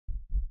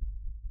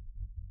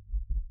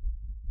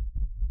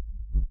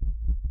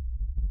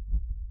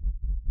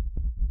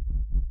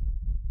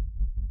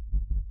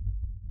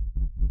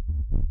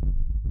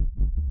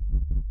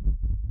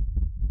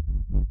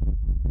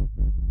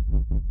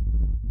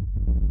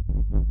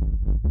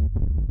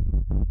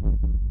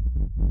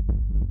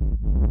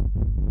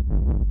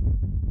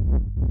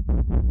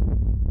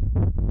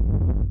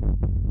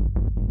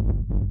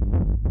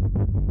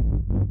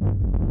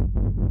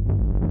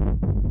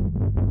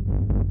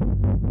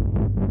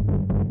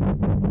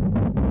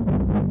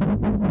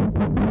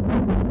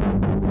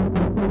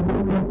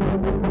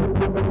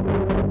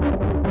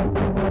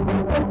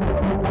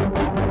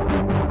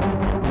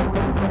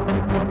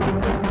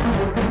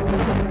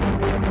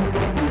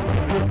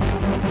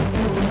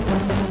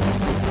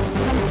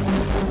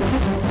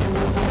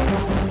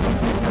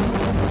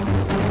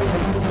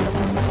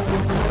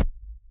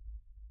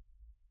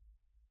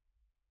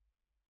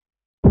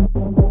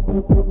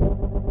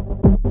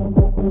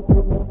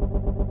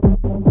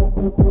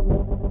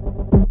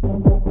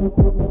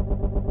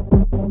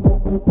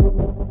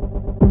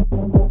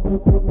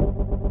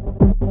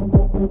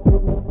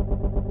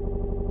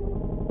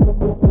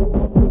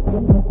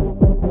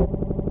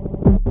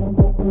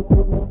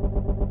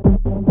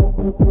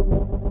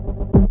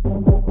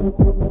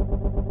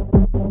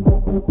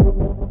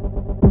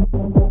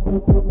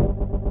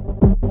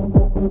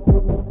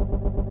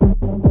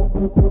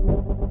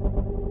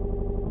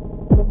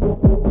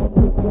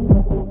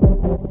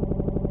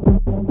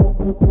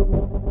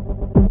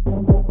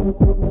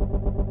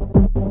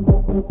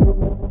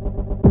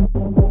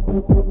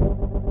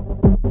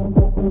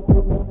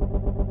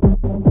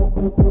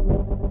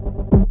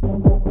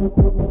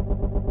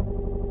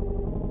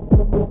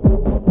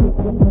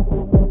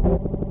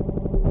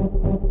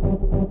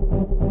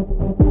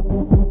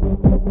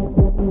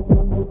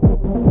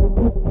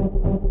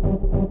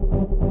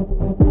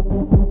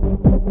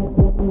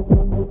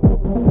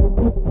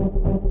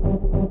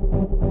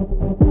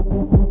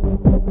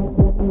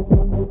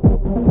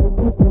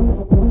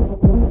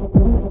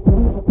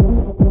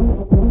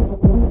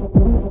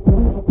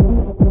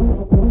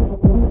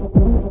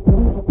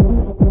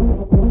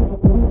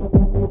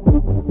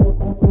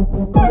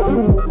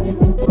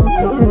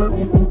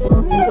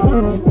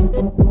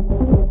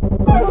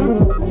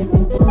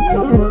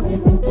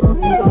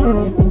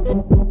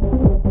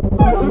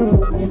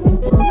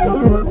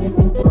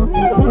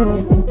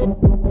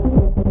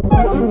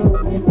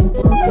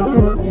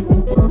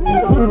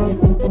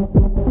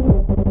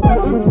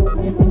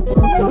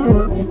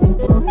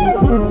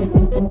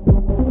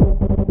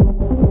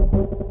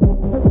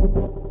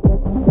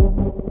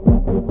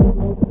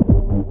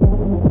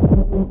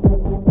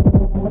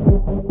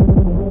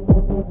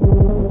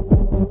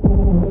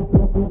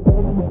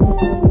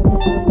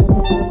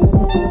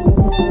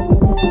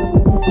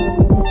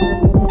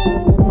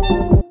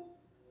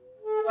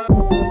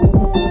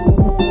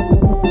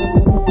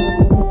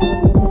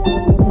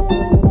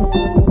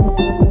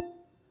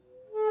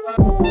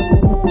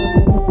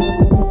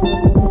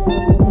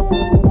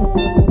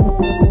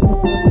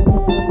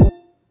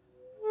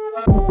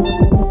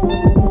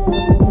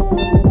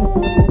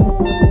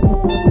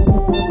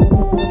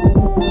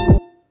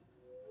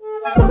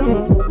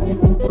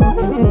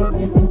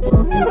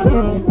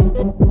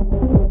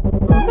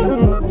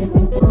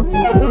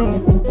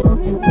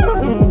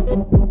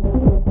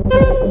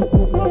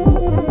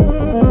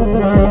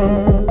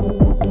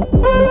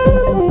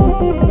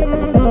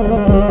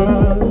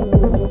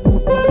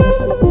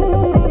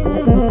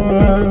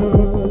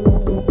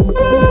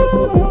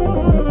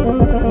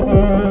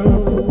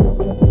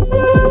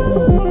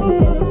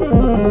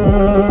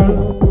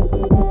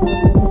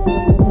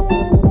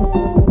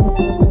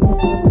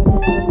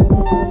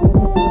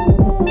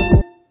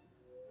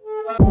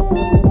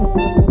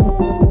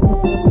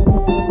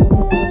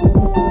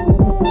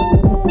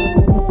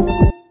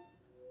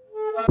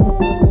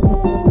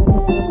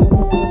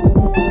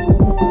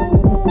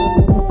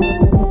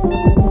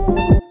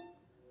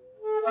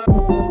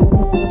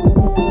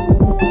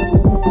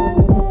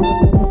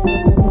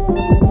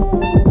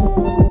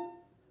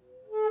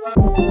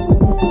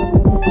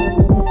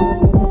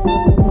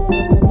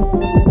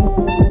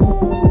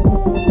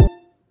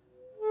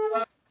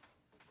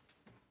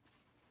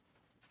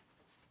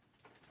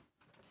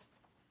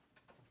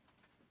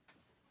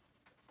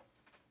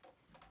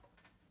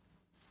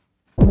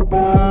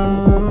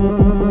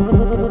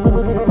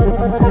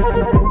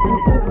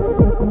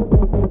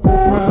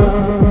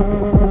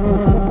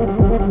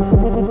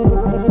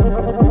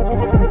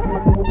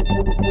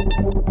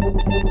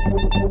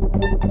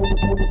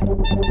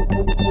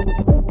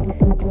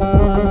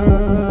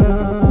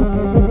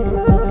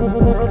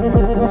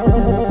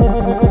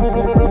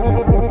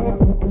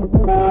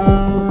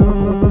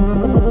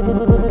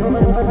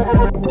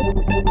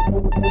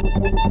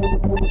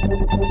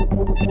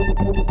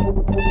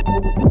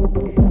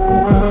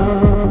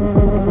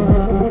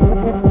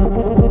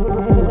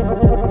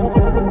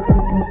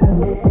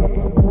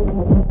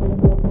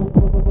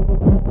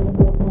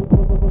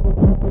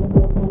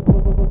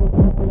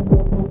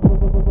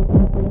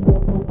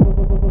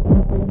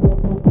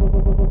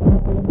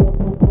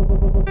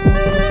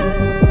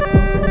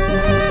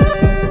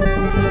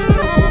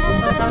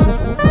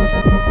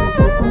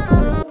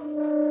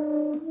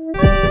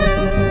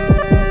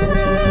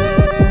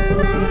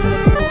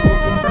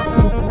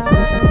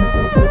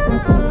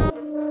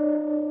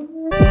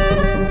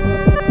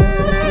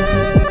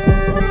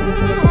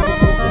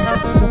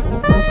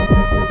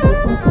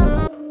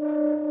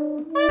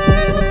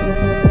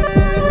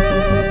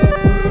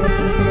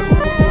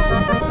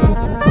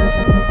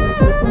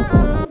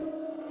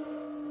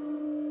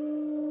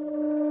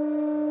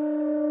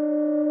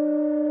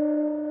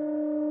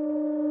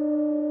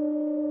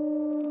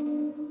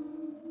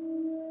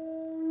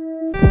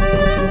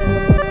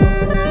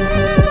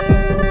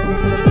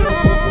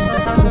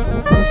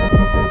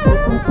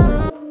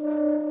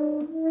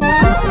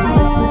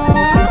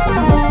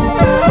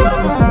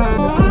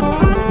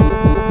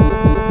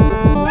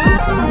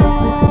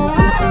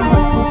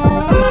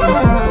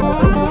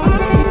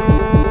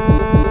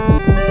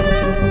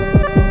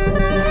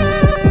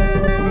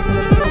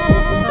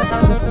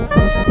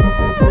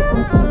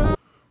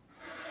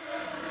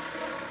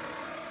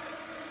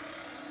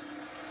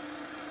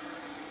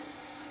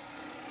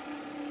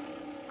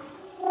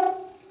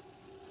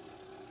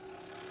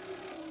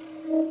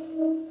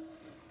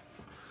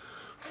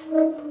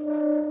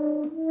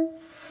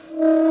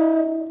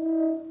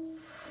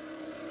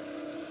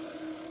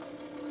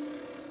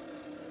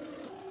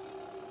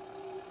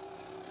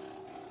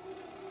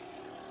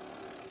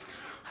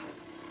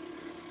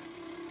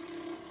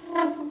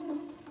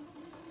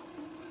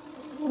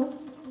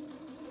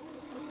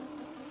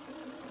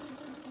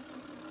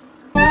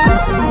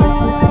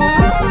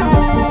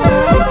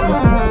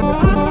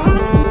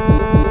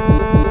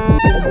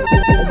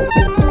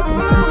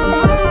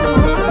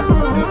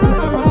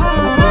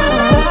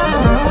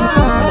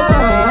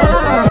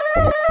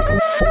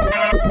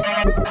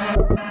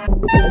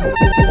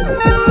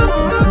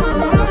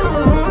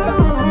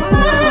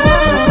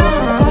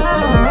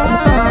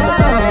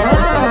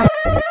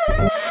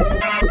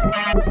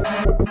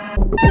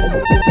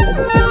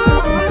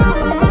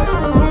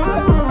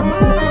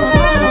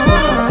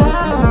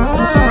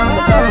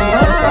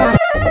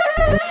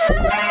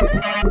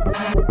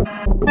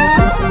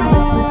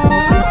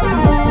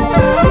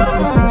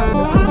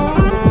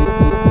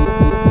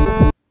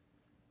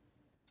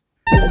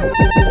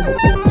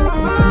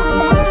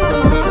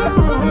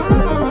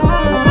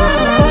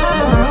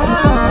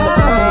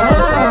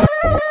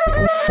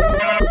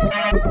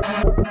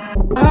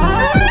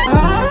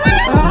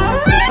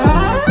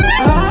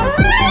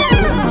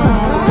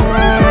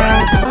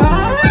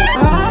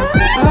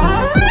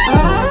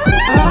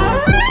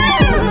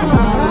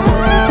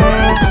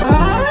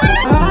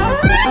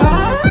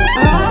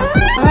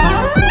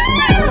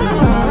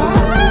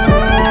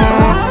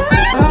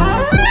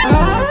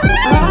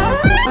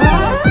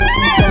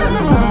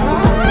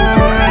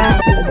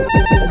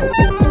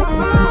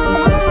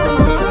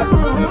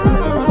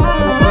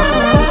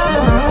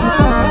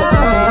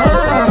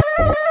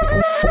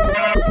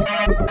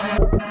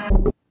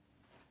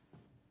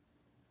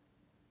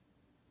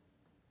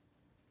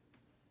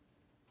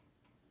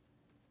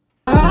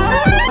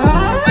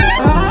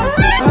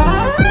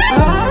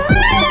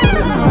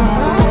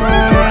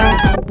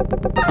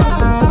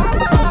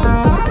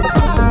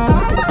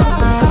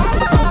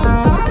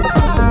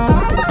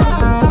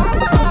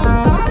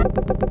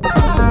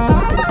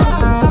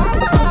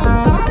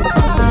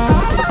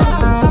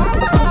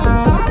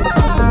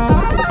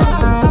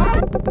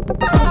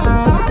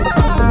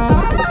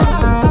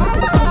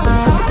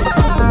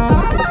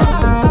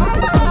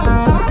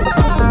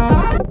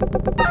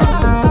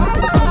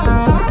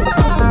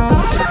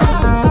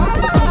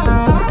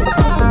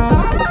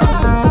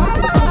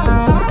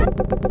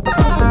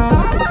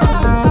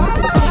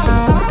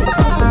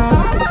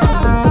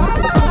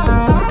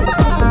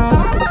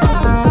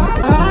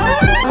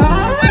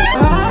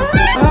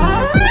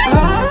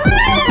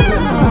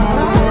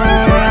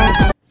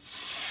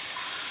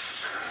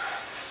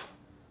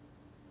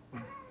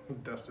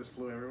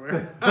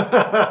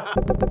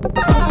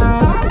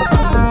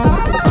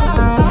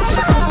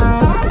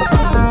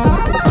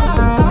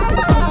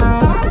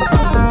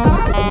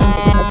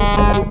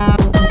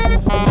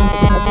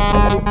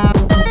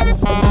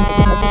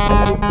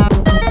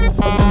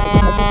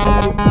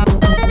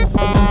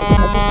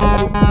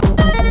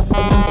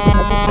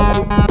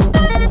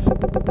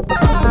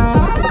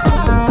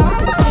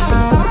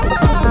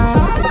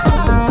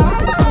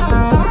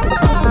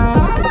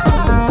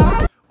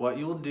What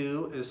you'll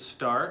do is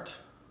start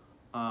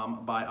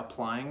by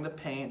applying the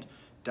paint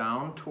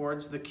down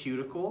towards the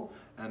cuticle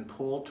and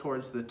pull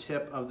towards the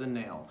tip of the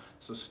nail.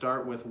 So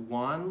start with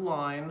one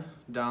line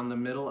down the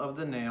middle of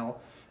the nail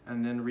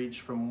and then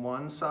reach from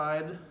one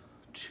side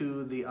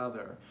to the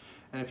other.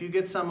 And if you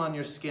get some on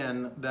your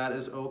skin, that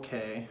is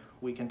okay.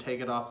 We can take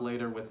it off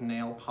later with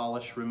nail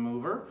polish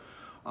remover.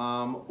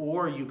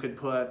 Or you could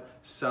put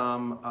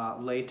some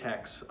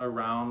latex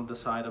around the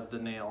side of the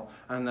nail,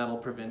 and that'll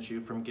prevent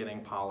you from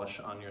getting polish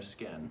on your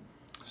skin.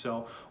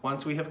 So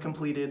once we have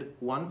completed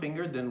one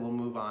finger, then we'll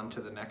move on to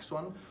the next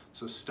one.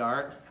 So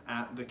start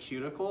at the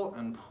cuticle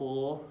and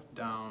pull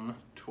down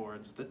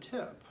towards the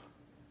tip,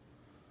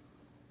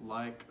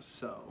 like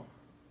so.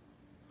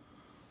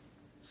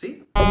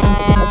 See?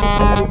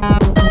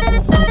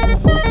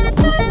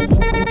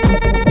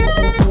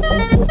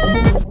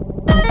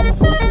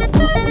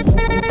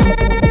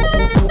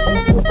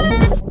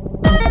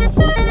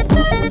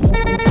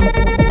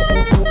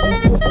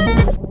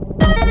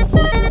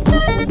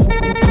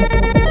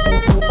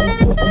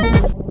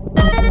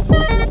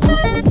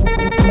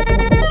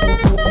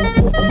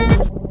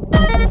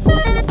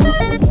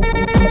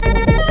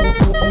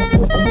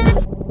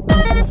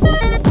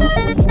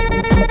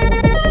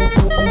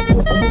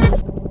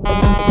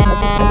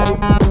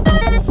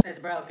 It's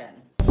broken.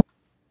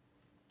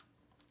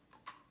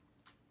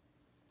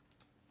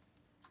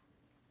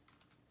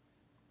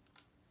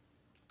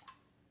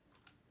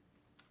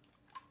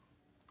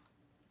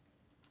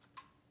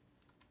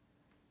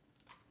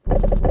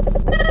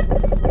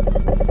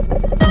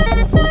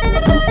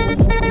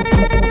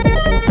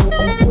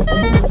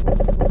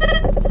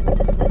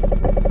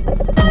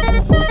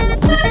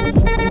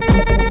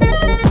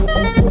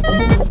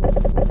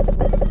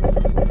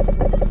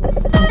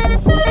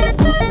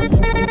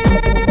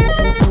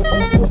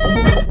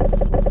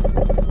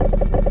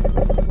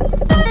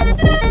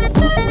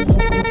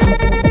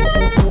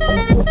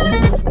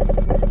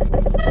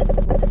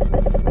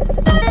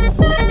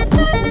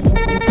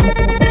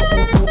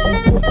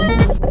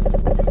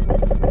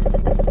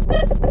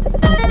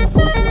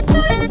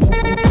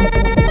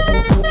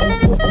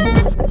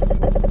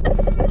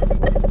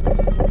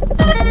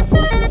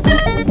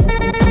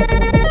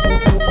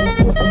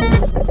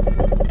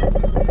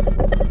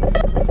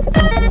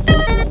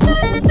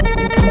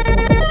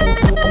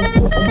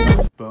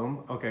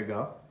 Okay,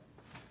 go.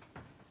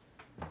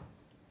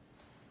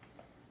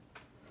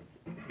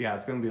 Yeah,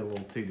 it's gonna be a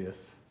little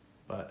tedious,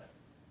 but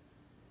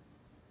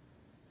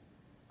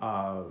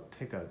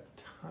take a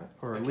time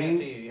or lean.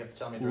 See you. You have to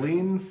tell me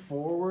lean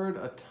forward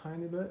a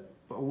tiny bit,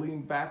 but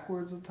lean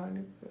backwards a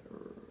tiny bit,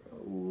 or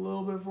a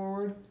little bit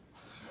forward.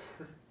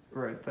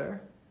 Right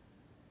there.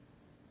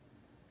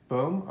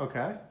 Boom.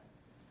 Okay.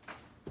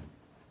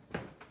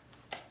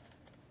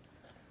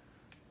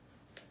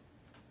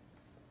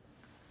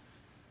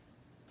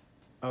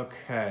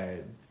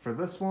 Okay, for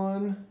this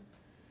one,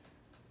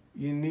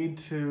 you need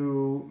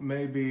to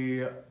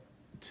maybe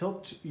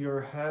tilt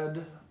your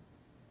head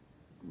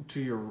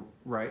to your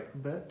right a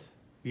bit.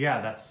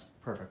 Yeah, that's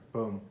perfect.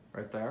 Boom,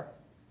 right there.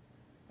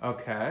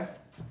 Okay.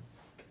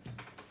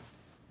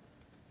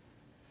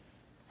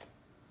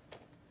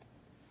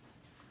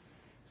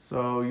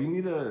 So you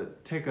need to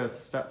take a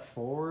step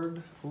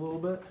forward a little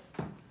bit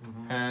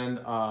and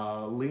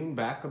lean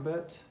back a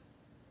bit.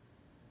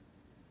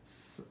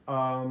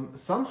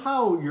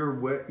 Somehow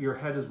your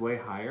head is way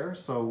higher,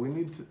 so we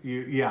need to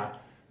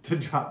to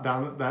drop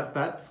down.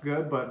 That's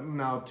good, but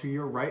now to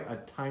your right a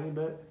tiny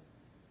bit.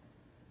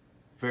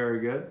 Very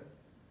good.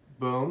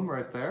 Boom,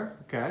 right there.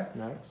 Okay,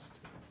 next.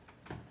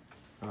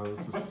 Oh,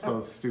 this is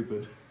so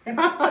stupid.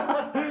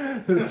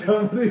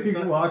 Somebody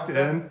walked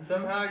in.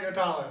 Somehow you're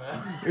taller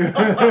now.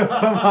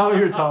 Somehow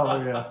you're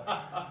taller,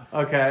 yeah.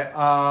 Okay,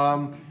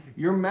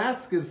 your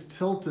mask is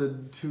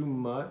tilted too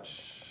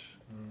much.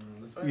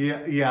 This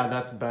way? Yeah,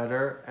 that's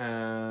better.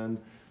 And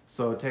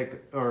so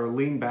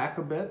lean back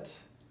a bit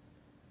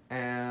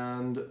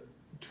and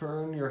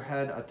turn your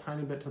head a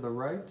tiny bit to the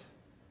right.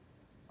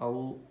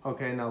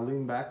 Okay, now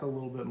lean back a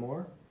little bit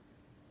more.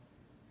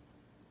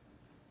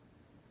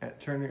 And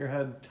turn your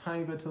head a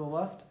tiny bit to the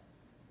left.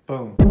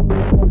 Boom.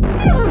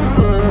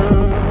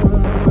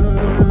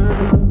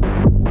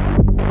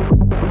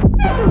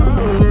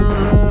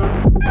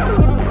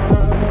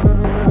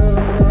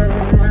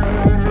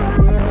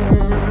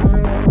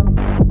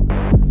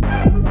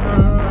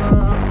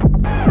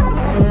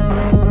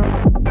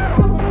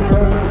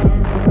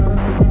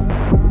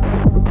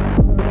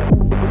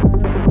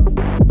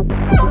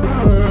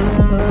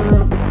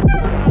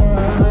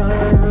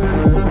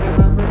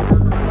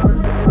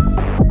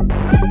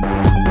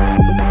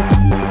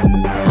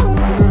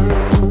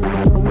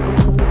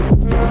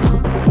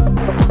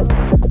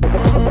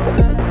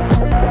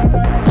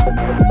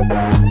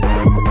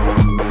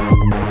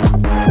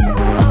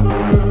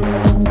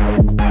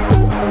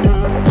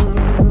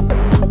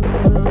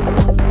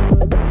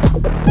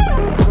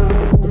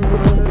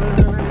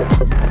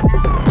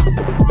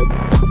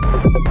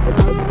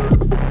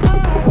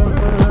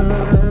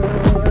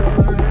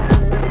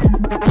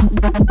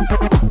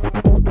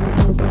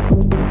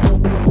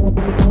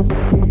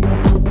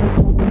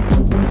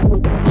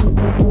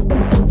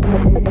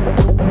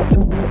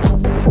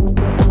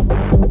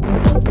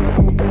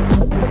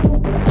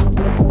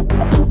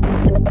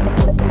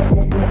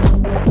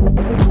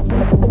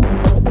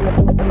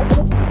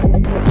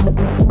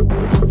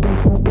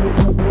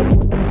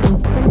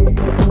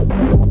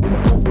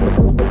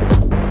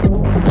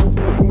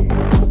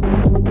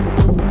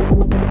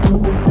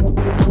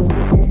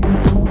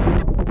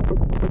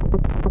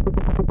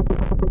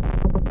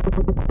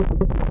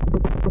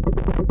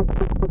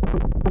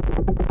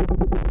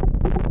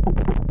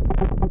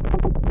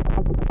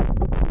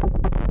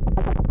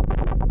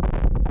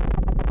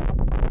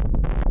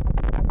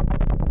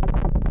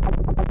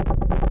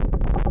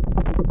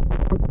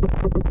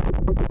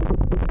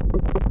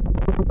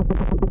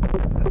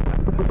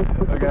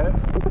 Okay.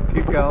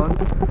 Keep going.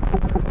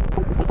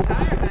 I'm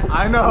tired, man.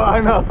 I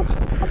know.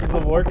 It's a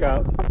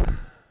workout.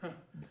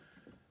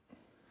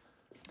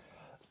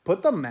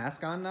 Put the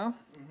mask on now.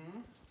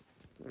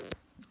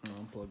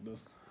 I'll unplug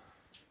this.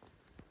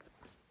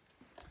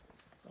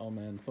 Oh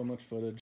man, so much footage.